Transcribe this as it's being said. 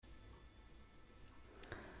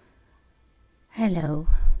Hello,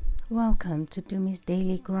 welcome to Dumi's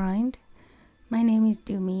Daily Grind. My name is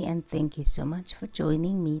Dumi and thank you so much for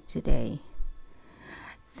joining me today.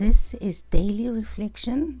 This is Daily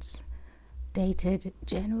Reflections dated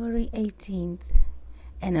January 18th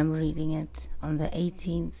and I'm reading it on the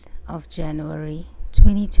 18th of January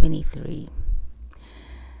 2023.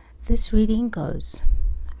 This reading goes,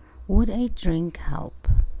 would a drink help?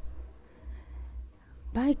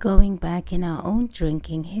 By going back in our own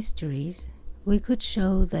drinking histories, we could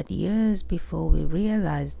show that years before we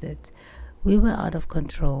realized it, we were out of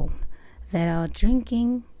control, that our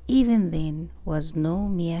drinking, even then, was no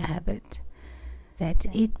mere habit, that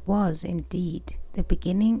it was indeed the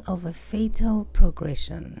beginning of a fatal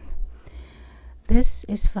progression. This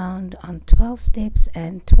is found on 12 Steps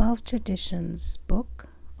and 12 Traditions book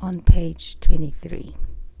on page 23.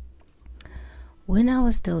 When I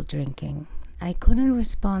was still drinking, I couldn't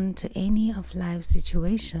respond to any of life's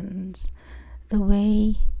situations the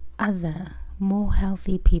way other, more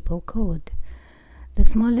healthy people could. The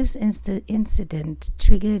smallest incident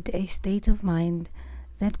triggered a state of mind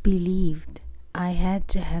that believed I had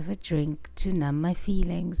to have a drink to numb my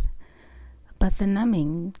feelings. But the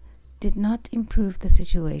numbing did not improve the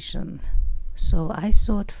situation, so I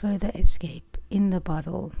sought further escape in the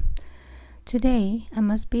bottle. Today, I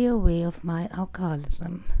must be aware of my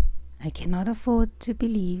alcoholism. I cannot afford to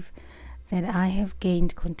believe that I have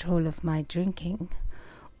gained control of my drinking,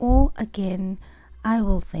 or again, I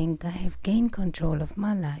will think I have gained control of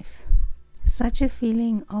my life. Such a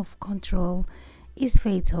feeling of control is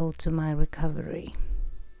fatal to my recovery.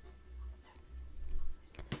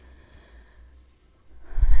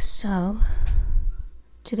 So,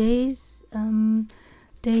 today's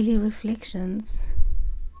daily reflections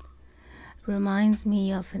reminds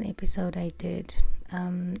me of an episode I did.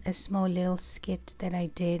 A small little skit that I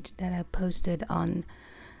did that I posted on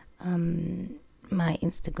my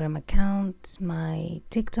Instagram account, my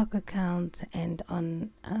TikTok account, and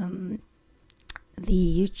on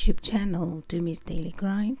the YouTube channel Dumi's Daily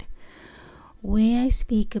Grind, where I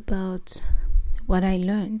speak about what I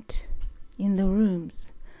learned in the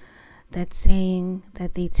rooms. That saying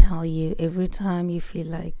that they tell you every time you feel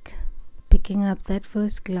like picking up that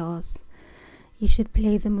first glass, you should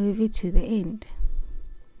play the movie to the end.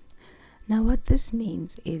 Now what this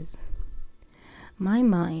means is my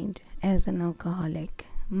mind as an alcoholic,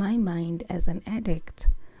 my mind as an addict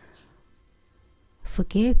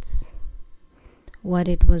forgets what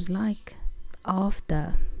it was like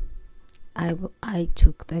after I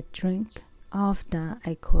took that drink, after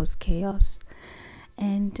I caused chaos.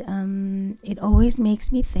 And it always makes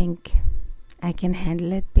me think I can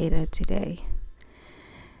handle it better today.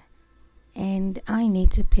 And I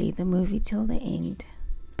need to play the movie till the end,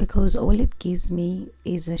 because all it gives me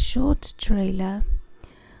is a short trailer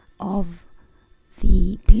of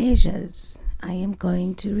the pleasures I am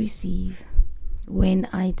going to receive when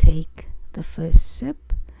I take the first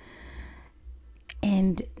sip,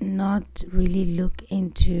 and not really look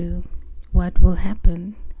into what will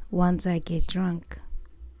happen once I get drunk.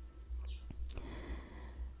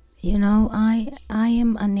 You know, I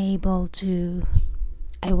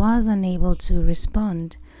was unable to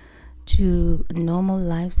respond to normal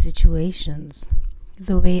life situations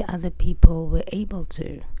the way other people were able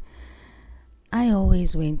to. I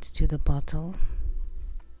always went to the bottle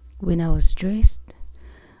when I was stressed,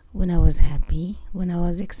 when I was happy, when I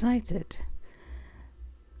was excited.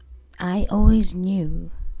 I always knew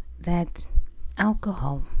that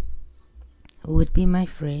alcohol would be my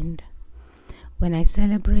friend. When I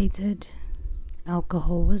celebrated,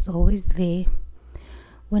 alcohol was always there.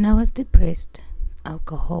 When I was depressed,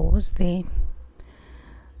 alcohol was there.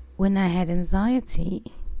 When I had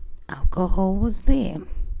anxiety, alcohol was there.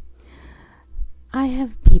 I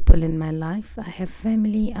have people in my life, I have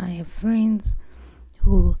family, I have friends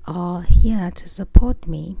who are here to support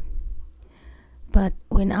me. But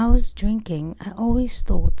when I was drinking, I always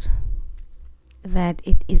thought that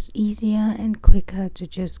it is easier and quicker to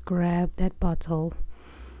just grab that bottle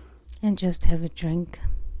and just have a drink.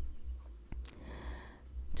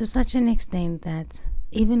 To such an extent that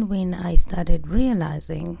even when I started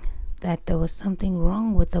realizing that there was something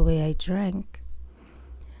wrong with the way I drank,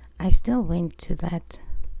 I still went to that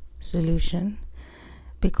solution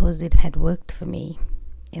because it had worked for me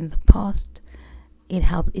in the past.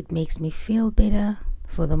 It makes me feel better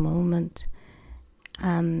for the moment.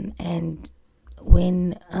 And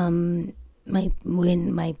when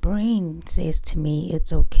my brain says to me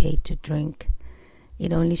it's okay to drink,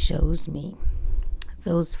 it only shows me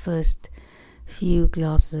those first few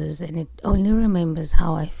glasses, and it only remembers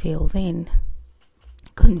how I feel then,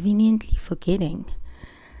 conveniently forgetting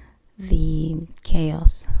the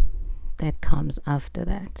chaos that comes after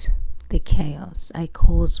that, the chaos I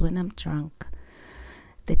cause when I'm drunk,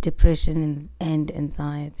 the depression and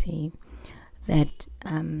anxiety that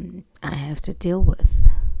I have to deal with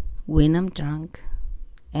when I'm drunk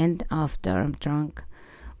and after I'm drunk,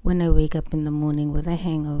 when I wake up in the morning with a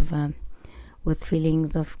hangover, with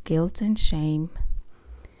feelings of guilt and shame,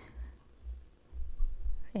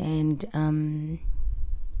 and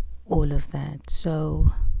all of that.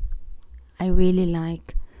 So I really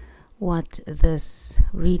like what this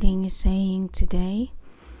reading is saying today,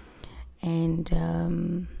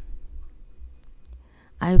 and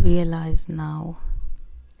I realize now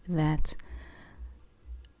that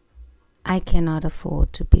I cannot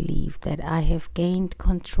afford to believe that I have gained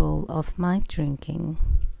control of my drinking,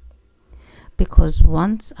 because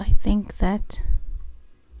once I think that,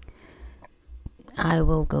 I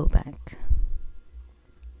will go back.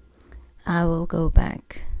 I will go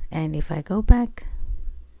back, and if I go back,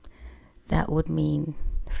 that would mean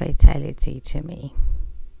fatality to me.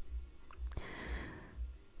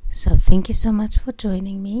 So thank you so much for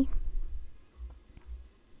joining me.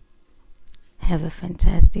 Have a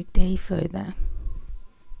fantastic day further.